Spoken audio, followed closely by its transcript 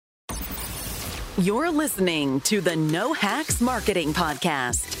You're listening to the No Hacks Marketing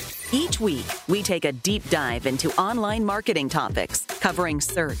Podcast. Each week, we take a deep dive into online marketing topics covering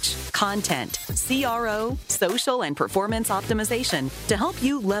search, content, CRO, social, and performance optimization to help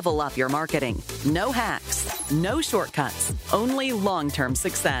you level up your marketing. No hacks, no shortcuts, only long-term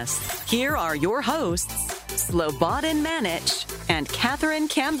success. Here are your hosts, Slobodan Manic and Catherine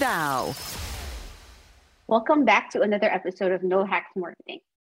Campbell. Welcome back to another episode of No Hacks Marketing.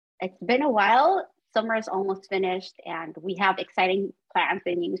 It's been a while. Summer is almost finished, and we have exciting plans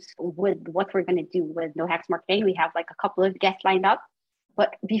and news with what we're going to do with No Hacks Marketing. We have like a couple of guests lined up.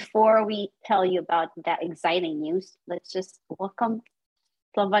 But before we tell you about that exciting news, let's just welcome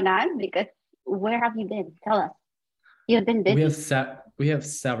Slobodan, because where have you been? Tell us. You've been busy. We have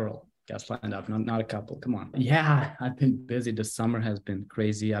several guests lined up, not a couple. Come on. Yeah, I've been busy. The summer has been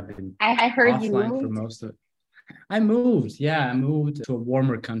crazy. I heard offline you moved. for most of it. I moved to a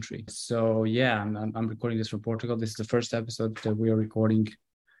warmer country. So yeah, I'm recording this from Portugal. This is the first episode that we are recording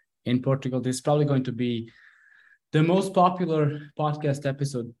in Portugal. This is probably going to be the most popular podcast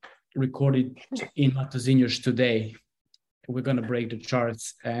episode recorded in Matosinhos today. We're going to break the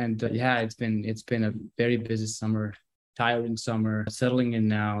charts. And it's been a very busy summer, tiring summer, settling in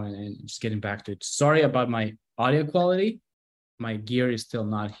now and just getting back to it. Sorry about my audio quality. My gear is still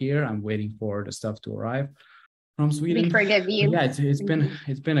not here. I'm waiting for the stuff to arrive from Sweden. We forgive you. Yeah, it's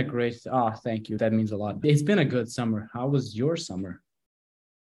been a great. Thank you. That means a lot. It's been a good summer. How was your summer?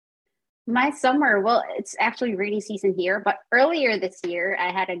 My summer, well, it's actually rainy season here, but earlier this year,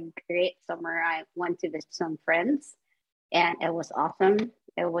 I had a great summer. I went to visit some friends, and it was awesome.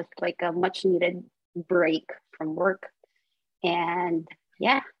 It was like a much needed break from work. And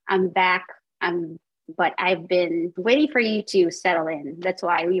yeah, I'm back. But I've been waiting for you to settle in. That's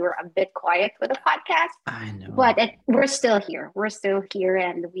why we were a bit quiet for the podcast. I know. But we're still here.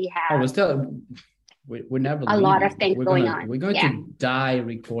 And we have we're never a lot of things going on. We're going to die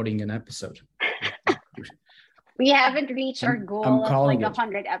recording an episode. We haven't reached our goal of like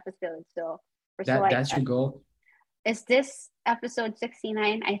 100 episodes. So that's your goal? Is this episode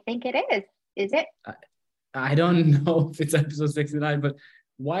 69? I think it is. Is it? I don't know if it's episode 69, but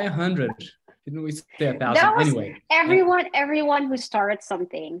why 100? Didn't we say 1,000? Anyway, everyone who starts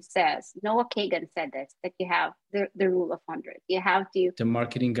something says, Noah Kagan said this, that you have the rule of 100. You have to the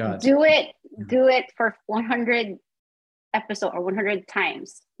marketing god. Do it for 100 episodes or 100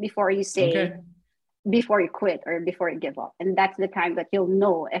 times before you say, before you quit or before you give up. And that's the time that you'll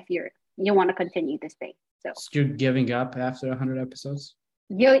know if you want to continue this thing. So you're giving up after 100 episodes?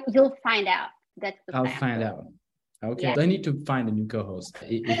 You'll find out. That's the plan. I'll find out. Okay, yeah. I need to find a new co-host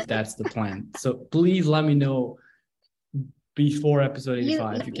if that's the plan. So please let me know before episode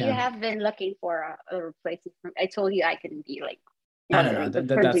 85 if you can. You have been looking for a replacement. I told you I can be like. No,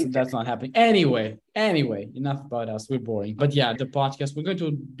 that's not happening. Anyway, enough about us. We're boring. But yeah, the podcast, we're going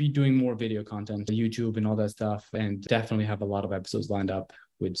to be doing more video content, YouTube and all that stuff, and definitely have a lot of episodes lined up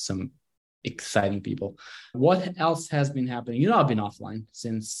with some exciting people. What else has been happening? I've been offline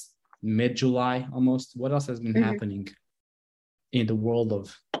since mid-July almost. What else has been happening in the world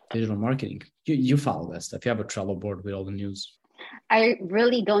of digital marketing? You follow that stuff. You have a Trello board with all the news. I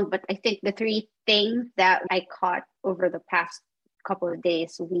really don't, but I think the three things that I caught over the past couple of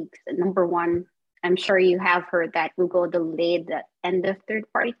days, weeks. Number one, I'm sure you have heard that Google delayed the end of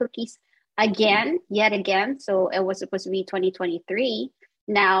third-party cookies yet again. So it was supposed to be 2023.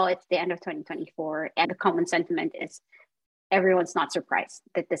 Now it's the end of 2024. And the common sentiment is everyone's not surprised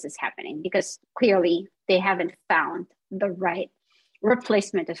that this is happening because clearly they haven't found the right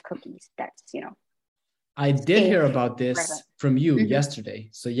replacement of cookies. That's, I did hear about this from you yesterday.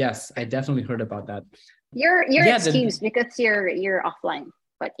 So yes, I definitely heard about that. You're excused because you're offline.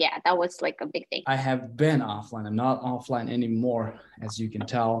 But yeah, that was like a big thing. I have been offline. I'm not offline anymore. As you can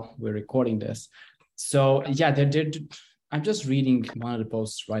tell, we're recording this. So yeah, I'm just reading one of the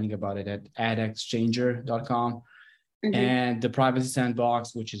posts writing about it at adexchanger.com. And the privacy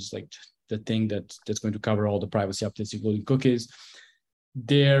sandbox, which is like the thing that's going to cover all the privacy updates, including cookies.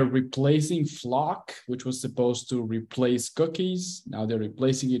 They're replacing Flock, which was supposed to replace cookies. Now they're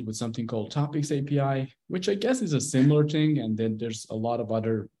replacing it with something called Topics API, which I guess is a similar thing. And then there's a lot of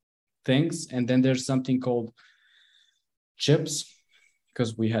other things. And then there's something called chips,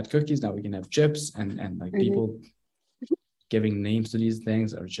 because we had cookies, now we can have chips, and like people giving names to these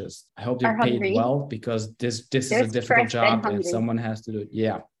things are just, I hope they're paid well, because this is a difficult job and someone has to do it.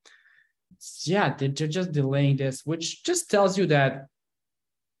 Yeah, they're just delaying this, which just tells you that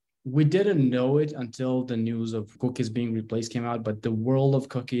we didn't know it until the news of cookies being replaced came out, but the world of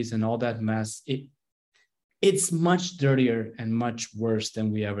cookies and all that mess, it's much dirtier and much worse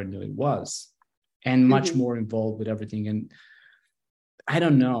than we ever knew it was. and much more involved with everything. And I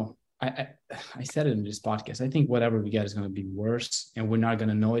don't know. I said it in this podcast. I think whatever we get is going to be worse, and we're not going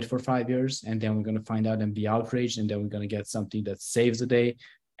to know it for 5 years. And then we're going to find out and be outraged. And then we're going to get something that saves the day.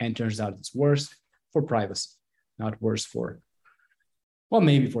 And turns out it's worse for privacy, not worse for, well,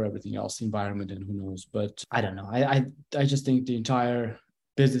 maybe for everything else, environment, and who knows. But I don't know. I just think the entire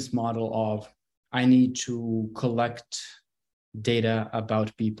business model of I need to collect data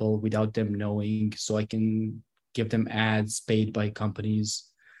about people without them knowing so I can give them ads paid by companies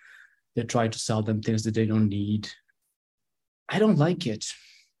that try to sell them things that they don't need. I don't like it.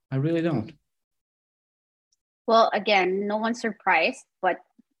 I really don't. Well, again, no one's surprised, but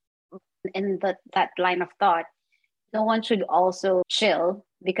in that line of thought, no one should also chill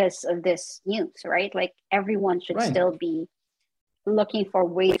because of this news, right? Like everyone should still be looking for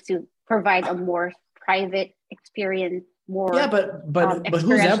ways to provide a more private experience, more but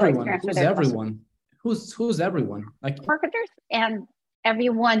who's everyone? Who's everyone? Who's everyone? Like marketers and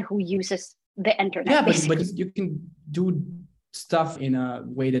everyone who uses the internet. Yeah, but you can do stuff in a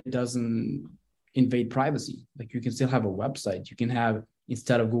way that doesn't invade privacy. Like you can still have a website. You can have,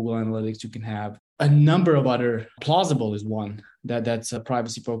 instead of Google Analytics, you can have a number of other. Plausible is one that's a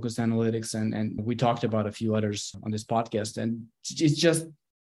privacy focused analytics, and we talked about a few others on this podcast. And it's just,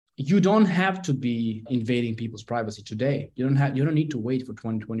 you don't have to be invading people's privacy today. You don't need to wait for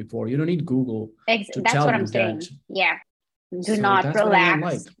 2024. You don't need Google to that's tell what you I'm saying. that. Yeah. Do not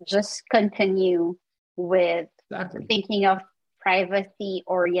relax. Just continue with thinking of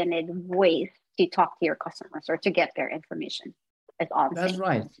privacy-oriented ways to talk to your customers or to get their information. That's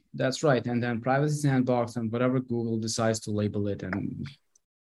right. That's right. And then Privacy Sandbox and whatever Google decides to label it. And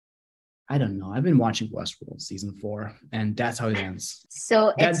I don't know. I've been watching Westworld season 4, and that's how it ends.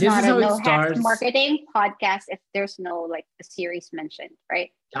 So it's not a No Hacks Marketing podcast if there's no like the series mentioned, right?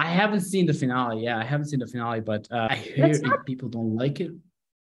 I haven't seen the finale. Yeah, I haven't seen the finale, but I hear people don't like it.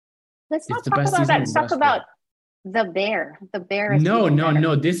 Let's not talk about that. Let's talk about the bear. The bear is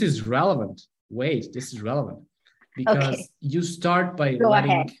no. This is relevant. Wait, this is relevant because you start by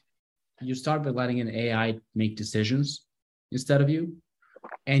letting an AI make decisions instead of you.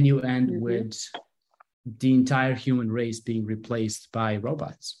 And you end with the entire human race being replaced by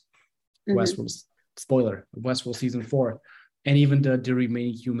robots. Westworld, spoiler, Westworld season 4. And even the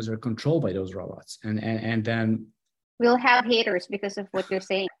remaining humans are controlled by those robots. And then we'll have haters because of what you're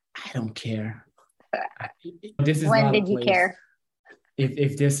saying. I don't care. This is when did you care?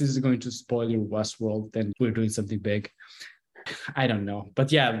 If this is going to spoil your Westworld, then we're doing something big. I don't know.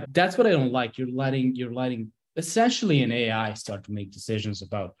 But yeah, that's what I don't like. You're letting essentially an AI start to make decisions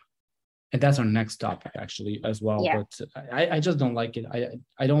about, and that's our next topic actually as well. Yeah. But I just don't like it.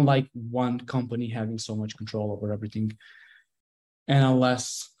 I don't like one company having so much control over everything. And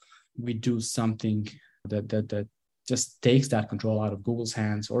unless we do something that just takes that control out of Google's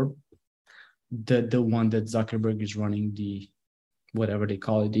hands, or the one that Zuckerberg is running, the whatever they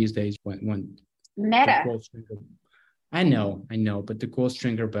call it these days, when Meta. I know, but the quote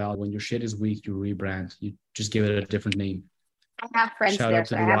stringer bell, when your shit is weak, you rebrand. You just give it a different name. I have friends there,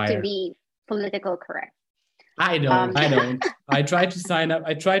 so I have to be political correct. I don't. I tried to sign up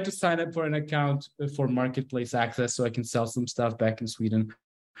for an account for marketplace access so I can sell some stuff back in Sweden.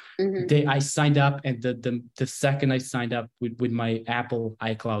 I signed up, and the second I signed up with my Apple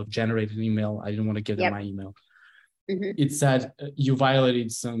iCloud generated email, I didn't want to give them my email. It said you violated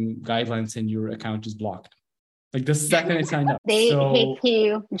some guidelines and your account is blocked. Like the second I signed up. They hate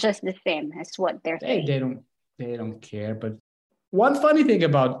you just the same as what they're saying. They don't care. But one funny thing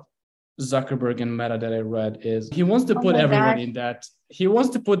about Zuckerberg and Meta that I read is he wants to put everyone in that. He wants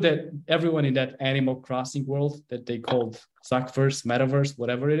to put everyone in that Animal Crossing world that they called Zuckverse, Metaverse,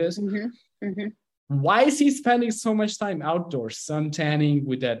 whatever it is. Why is he spending so much time outdoors, sun tanning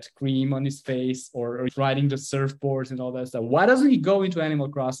with that cream on his face, or riding the surfboards and all that stuff? Why doesn't he go into Animal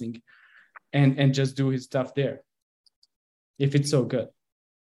Crossing and just do his stuff there if it's so good?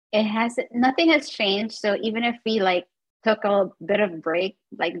 Nothing has changed. So even if we like took a bit of break,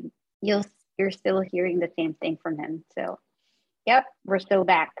 like you're still hearing the same thing from him. So yep, we're still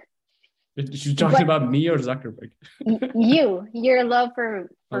back. You're talking about me or Zuckerberg? your love for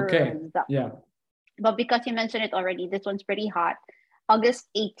okay. Zuck. Yeah. But because you mentioned it already, this one's pretty hot. August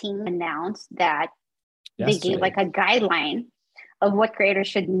 18 announced that they gave like a guideline of what creators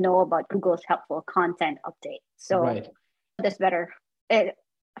should know about Google's helpful content update. So that's better.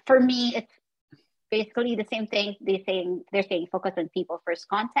 For me, it's basically the same thing. They're saying focus on people first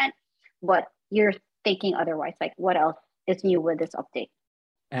content, but you're thinking otherwise. Like, what else is new with this update?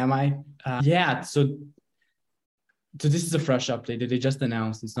 Am I? Yeah. So So this is a fresh update that they just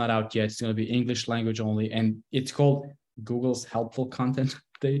announced. It's not out yet. It's going to be English language only. And it's called Google's helpful content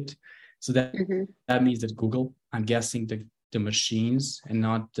update. So that means that Google, I'm guessing the machines and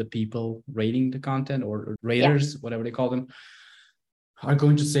not the people rating the content or raters, whatever they call them, are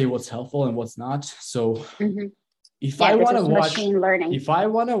going to say what's helpful and what's not. So if I want to watch machine learning, if I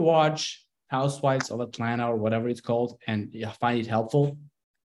want to watch Housewives of Atlanta or whatever it's called and find it helpful,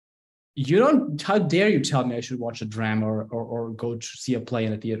 how dare you tell me I should watch a drama or go to see a play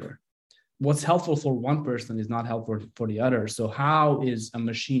in a theater? What's helpful for one person is not helpful for the other. So how is a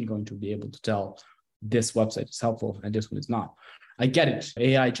machine going to be able to tell this website is helpful and this one is not? I get it.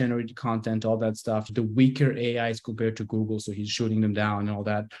 AI generated content, all that stuff. The weaker AIs compared to Google, so he's shooting them down and all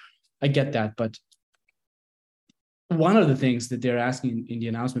that. I get that. But one of the things that they're asking in the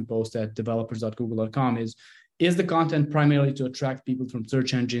announcement post at developers.google.com is the content primarily to attract people from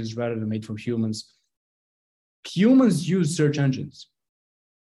search engines rather than made from humans? Humans use search engines.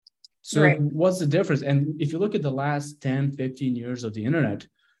 So what's the difference? And if you look at the last 10, 15 years of the internet,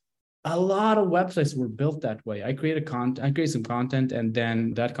 a lot of websites were built that way. I create some content, and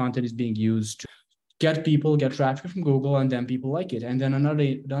then that content is being used to get traffic from Google, and then people like it. And then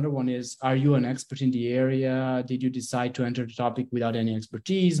another one is, are you an expert in the area? Did you decide to enter the topic without any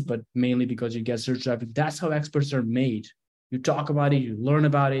expertise, but mainly because you get search traffic? That's how experts are made. You talk about it, you learn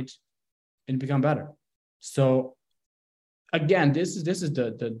about it, and become better. So again, this is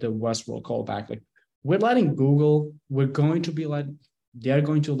the Westworld callback. Like, we're letting Google, they're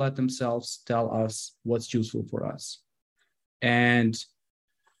going to let themselves tell us what's useful for us. And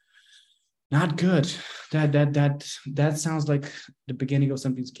not good. That sounds like the beginning of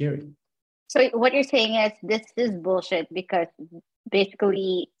something scary. So what you're saying is this is bullshit because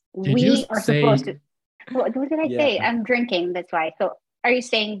basically we are supposed to. What did I say? I'm drinking. That's why. So are you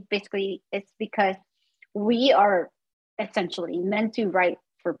saying basically it's because we are essentially meant to write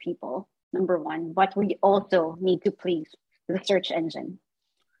for people, number one, but we also need to please the search engine,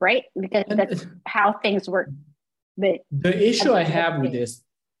 right? Because that's how things work. But the issue I have with this,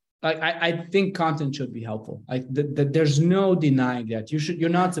 I think content should be helpful. There's no denying that. You're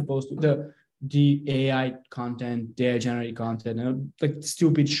not supposed to the AI content, the AI generated content, like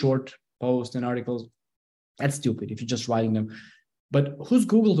stupid short posts and articles. That's stupid if you're just writing them. But who's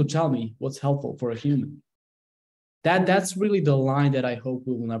Google to tell me what's helpful for a human? That's really the line that I hope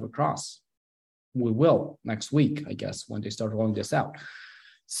we will never cross. We will next week, I guess, when they start rolling this out.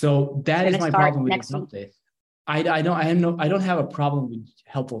 So that is my problem with this update. I don't have a problem with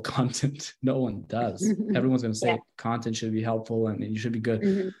helpful content. No one does. Everyone's going to say content should be helpful and it should be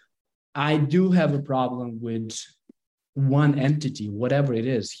good. I do have a problem with one entity, whatever it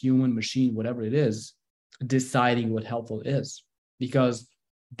is, human, machine, whatever it is, deciding what helpful is, because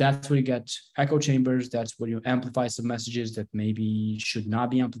that's where you get echo chambers. That's where you amplify some messages that maybe should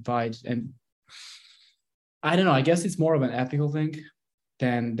not be amplified. And I don't know, I guess it's more of an ethical thing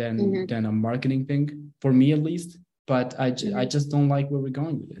than a marketing thing, for me at least. But I just don't like where we're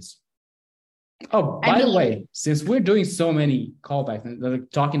going with this. Oh, by the way, since we're doing so many callbacks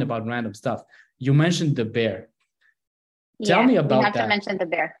and talking about random stuff, you mentioned the bear. Tell me about that. You have to mention the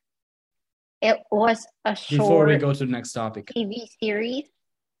bear. It was a short before we go to the next topic. TV series,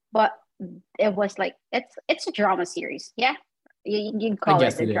 but it was like it's a drama series. Yeah, you call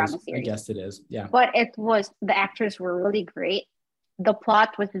it a drama series. I guess it is. Yeah. But the actors were really great. The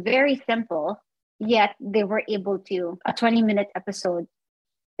plot was very simple, yet they were able to. A 20-minute episode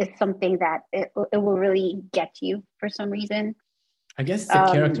is something that it will really get you for some reason. I guess it's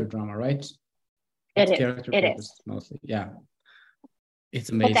a character drama, right? It is mostly. Yeah. It's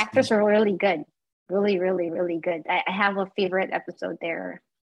amazing. But the actors are really good. Really, really, really good. I have a favorite episode there.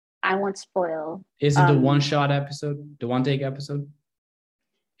 I won't spoil. Is it the one-shot episode? The one-take episode?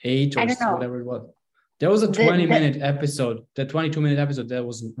 8 or whatever it was? There was a 20-minute episode, the 22-minute episode, that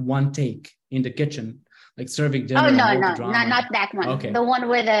was one take in the kitchen, like serving dinner. Oh, no, not that one. Okay. The one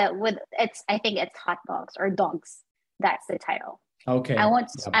with I think it's hot dogs or dogs. That's the title. Okay. I won't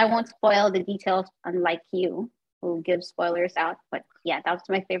spoil the details, unlike you, who gives spoilers out. But yeah, that was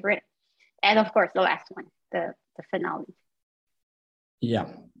my favorite. And of course, the last one, the finale. Yeah,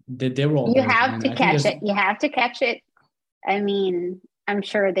 they were all. You have to catch it. You have to catch it. I mean, I'm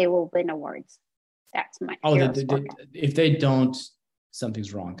sure they will win awards. That's my. If they don't,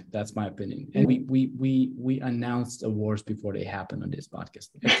 something's wrong. That's my opinion. And we announced awards before they happen on this podcast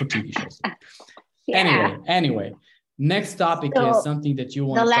for TV shows. Anyway, next topic is something that you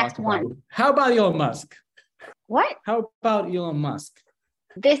want to talk about. How about Elon Musk? What? How about Elon Musk?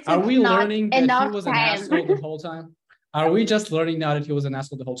 Are we learning that he was an asshole the whole time? Are we just learning now that he was an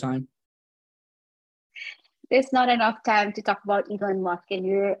asshole the whole time? there's not enough time to talk about Elon Musk and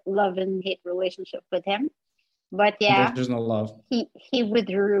your love and hate relationship with him. But yeah, There's no love. he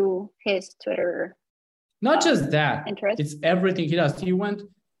withdrew his Twitter Not just that, interest. it's everything he does. He went.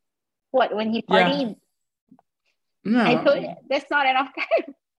 What, when he Yeah. partied? No, I told you, there's not enough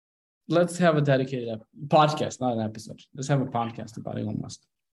time. let's have a dedicated podcast, not an episode. Let's have a podcast about Elon Musk.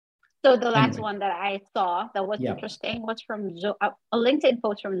 So the last Anyway. one that I saw that was Yeah. interesting was from a LinkedIn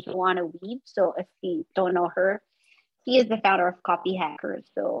post from Joanna Weed. So if you don't know her, she is the founder of Copy Hackers.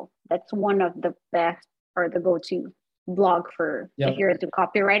 So that's one of the best or the go-to blog for Yep. if you're into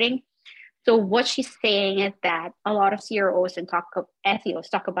copywriting. So what she's saying is that a lot of CROs and SEOs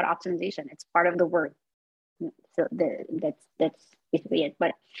talk about optimization. It's part of the work. So that's basically it.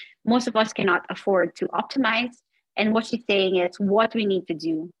 But most of us cannot afford to optimize. And what she's saying is what we need to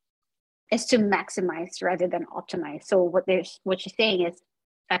do is to maximize rather than optimize. So what she's saying is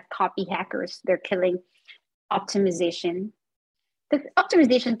that Copy Hackers, they're killing optimization. The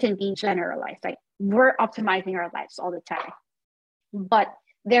optimization can be generalized. Like we're optimizing our lives all the time. But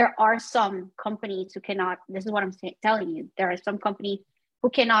there are some companies who cannot, this is what I'm telling you, there are some companies who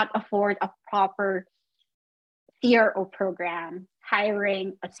cannot afford a proper CRO program,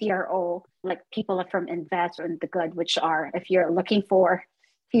 hiring a CRO, like people from Invest or The Good, which are, if you're looking for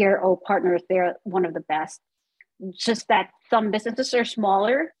CRO partners, they're one of the best. Just that some businesses are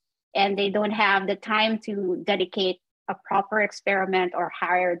smaller and they don't have the time to dedicate a proper experiment or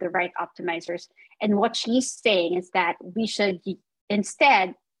hire the right optimizers. And what she's saying is that we should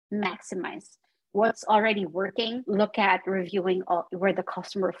instead maximize what's already working, look at reviewing where the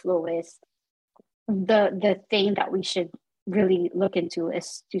customer flow is. The thing that we should really look into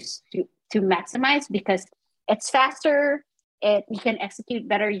is to maximize, because it's faster, you can execute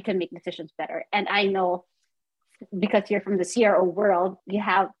better, you can make decisions better. And I know because you're from the CRO world, you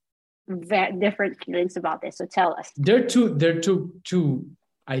have different feelings about this. So tell us. There are two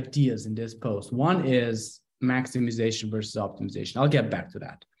ideas in this post. One is maximization versus optimization. I'll get back to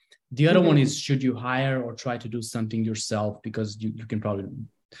that. The other one is, should you hire or try to do something yourself, because you can probably,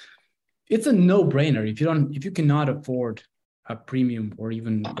 it's a no-brainer. If you cannot afford a premium or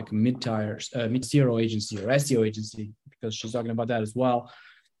even like a mid-tier CRO agency or SEO agency, because she's talking about that as well,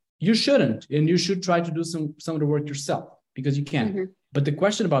 you shouldn't, and you should try to do some of the work yourself because you can. But the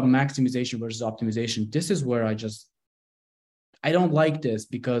question about maximization versus optimization, this is where I don't like this,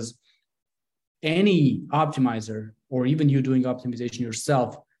 because any optimizer or even you doing optimization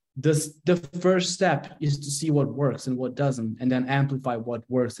yourself, the first step is to see what works and what doesn't, and then amplify what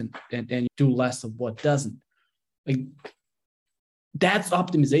works and do less of what doesn't. Like, that's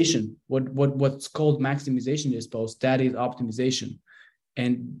optimization. What's called maximization in this post, that is optimization.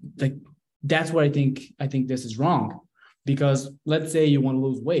 And like, that's where I think this is wrong. Because let's say you want to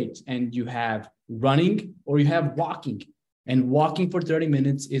lose weight and you have running or you have walking, and walking for 30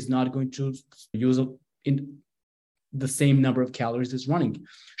 minutes is not going to use in the same number of calories as running.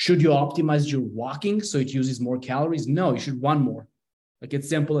 Should you optimize your walking so it uses more calories? No, you should run more. Like, it's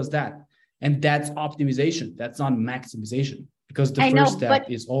simple as that. And that's optimization. That's not maximization, because the first step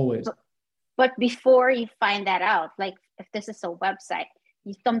is always. But before you find that out, like if this is a website,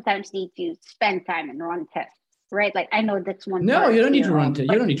 you sometimes need to spend time and run tests. Right, like I know that's one. No, you don't need to run. You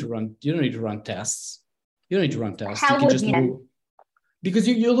don't need to run. You don't need to run tests. You don't need to run tests. How you can would just Google, because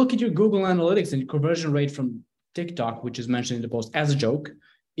you look at your Google Analytics and conversion rate from TikTok, which is mentioned in the post as a joke,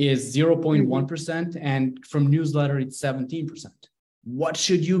 is 0.1%, and from newsletter it's 17%. What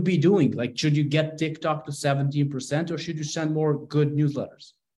should you be doing? Like, should you get TikTok to 17%, or should you send more good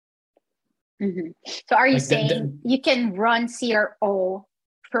newsletters? So are you saying you can run CRO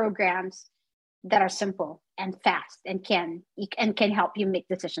programs that are simple and fast and can help you make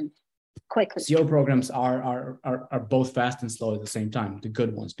decisions quickly? SEO programs are both fast and slow at the same time, the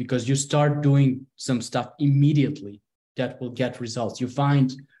good ones, because you start doing some stuff immediately that will get results. You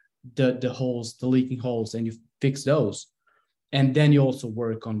find the holes, the leaking holes, and you fix those. And then you also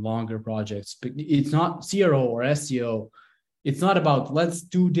work on longer projects. But it's not CRO or SEO. It's not about let's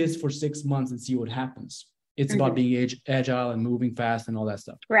do this for 6 months and see what happens. It's about being agile and moving fast and all that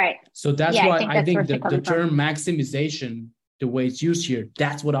stuff. Right. So that's why I think the term maximization, the way it's used here,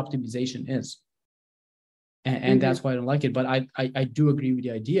 that's what optimization is. And that's why I don't like it. But I do agree with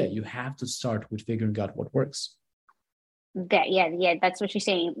the idea. You have to start with figuring out what works. Yeah, that's what she's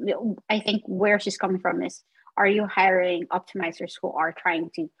saying. I think where she's coming from is, are you hiring optimizers who are trying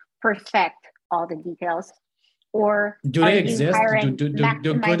to perfect all the details? Or do they exist?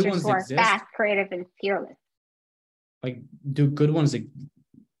 Do good ones exist? Fast, creative, and fearless. Like, do good ones?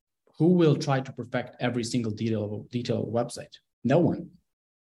 Who will try to perfect every single detail of a website? No one.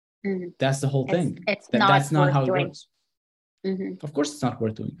 That's the whole thing. That's not how it works. Mm-hmm. Of course, it's not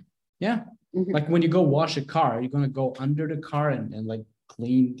worth doing. Yeah. Mm-hmm. Like when you go wash a car, you're going to go under the car and like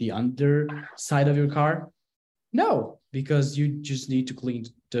clean the underside of your car? No, because you just need to clean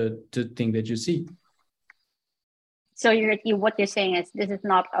the thing that you see. So what you're saying is this is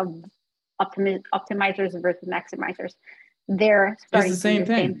not optimizers versus maximizers. They're starting it's the same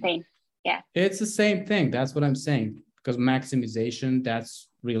thing. Same thing. Yeah. It's the same thing. That's what I'm saying. Because maximization, that's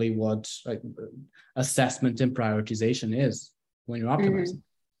really what assessment and prioritization is when you're optimizing.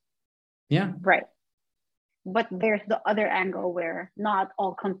 Yeah. Right. But there's the other angle where not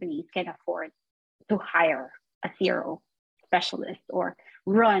all companies can afford to hire a CRO specialist or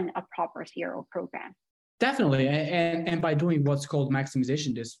run a proper CRO program. Definitely. And by doing what's called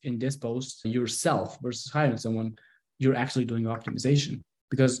maximization in this post yourself versus hiring someone, you're actually doing optimization,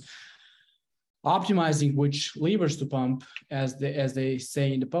 because optimizing which levers to pump, as they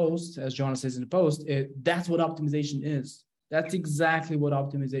say in the post, as Jonas says in the post, that's what optimization is. That's exactly what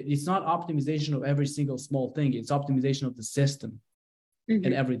optimization. It's not optimization of every single small thing. It's optimization of the system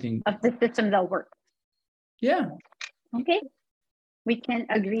and everything. Of the system that works. Yeah. Okay. We can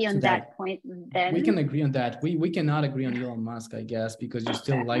agree on that point then. We can agree on that. We cannot agree on Elon Musk, I guess, because you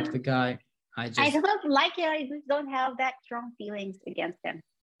still like the guy. I don't like it. I just don't have that strong feelings against him.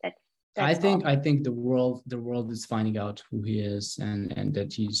 I think the world is finding out who he is and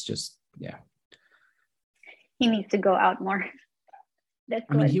that he's just, yeah. He needs to go out more. That's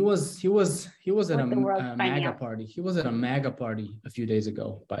good. I mean, he was at a MAGA party. He was at a MAGA party a few days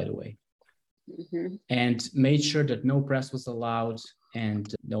ago, by the way. And made sure that no press was allowed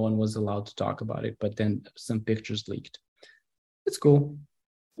and no one was allowed to talk about it. But then some pictures leaked. It's cool.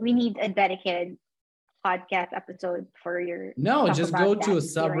 We need a dedicated podcast episode for your. No, just go to a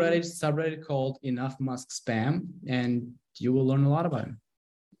subreddit called Enough Musk Spam, and you will learn a lot about him.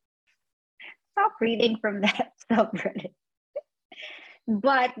 Stop reading from that subreddit.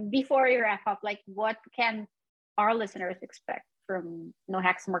 But before you wrap up, like, what can our listeners expect from No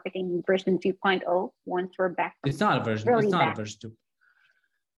Hacks Marketing version 2.0 once we're back? It's not a version. It's not a version 2.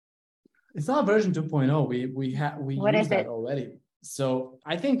 It's not version 2.0. We use that already. So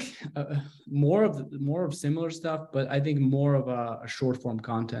I think more of similar stuff, but I think more of a short form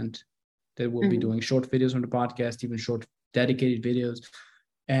content that we'll be doing, short videos on the podcast, even short dedicated videos.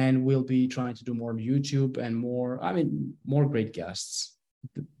 And we'll be trying to do more on YouTube and more great guests.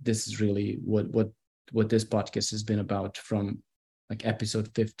 This is really what this podcast has been about from like episode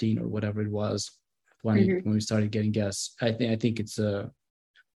 15 or whatever it was when we started getting guests. I think it's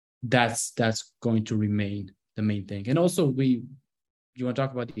that's going to remain the main thing. And also you want to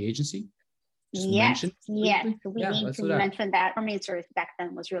talk about the agency? Yes. We need to mention that our main service back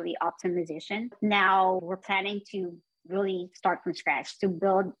then was really optimization. Now we're planning to really start from scratch to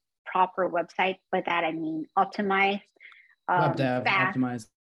build proper website. By that I mean optimize, web dev, fast, optimize,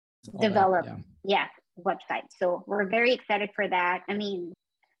 develop, website. So we're very excited for that. I mean,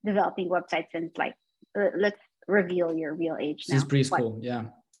 developing websites since let's reveal your real age now. Since preschool,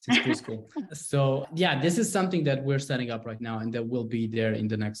 since preschool. So this is something that we're setting up right now, and that will be there in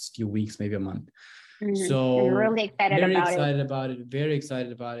the next few weeks, maybe a month. So we're really excited Very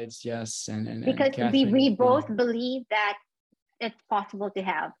excited about it. Yes, and because we both believe that it's possible to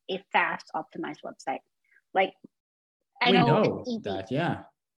have a fast, optimized website. Like I know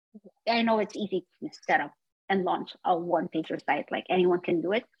it's easy to set up and launch a one-pager site. Like anyone can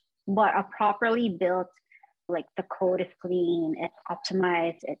do it, but a properly built, like the code is clean, it's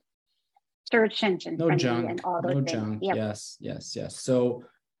optimized, it's search engine friendly, and all those things. Junk. Yep. Yes. So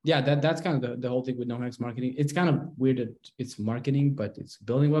that's kind of the whole thing with No Hacks Marketing. It's kind of weird that it's marketing, but it's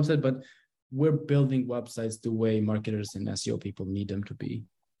building website. But we're building websites the way marketers and SEO people need them to be.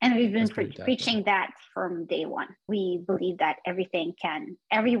 And we've been preaching that from day one. We believe that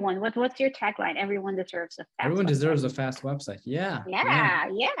everyone, what's your tagline? Everyone deserves a fast Everyone website. Deserves a fast website. Yeah.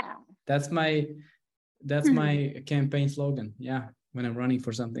 That's my campaign slogan. Yeah. When I'm running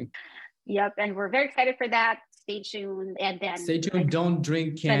for something. Yep. And we're very excited for that. Stay tuned. And then stay tuned. Don't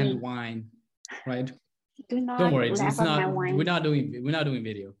drink canned wine, right? Don't worry. It's not, we're not doing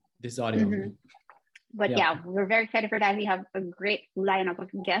video. This audio. But we're very excited for that. We have a great lineup of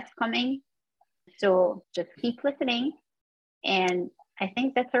guests coming. So just keep listening. And I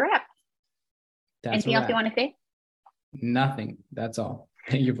think that's a wrap. Anything else you want to say? Nothing. That's all.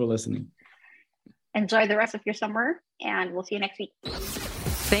 Thank you for listening. Enjoy the rest of your summer, and we'll see you next week.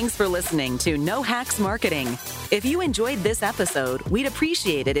 Thanks for listening to No Hacks Marketing. If you enjoyed this episode, we'd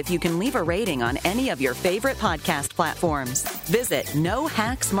appreciate it if you can leave a rating on any of your favorite podcast platforms. Visit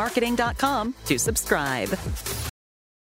nohacksmarketing.com to subscribe.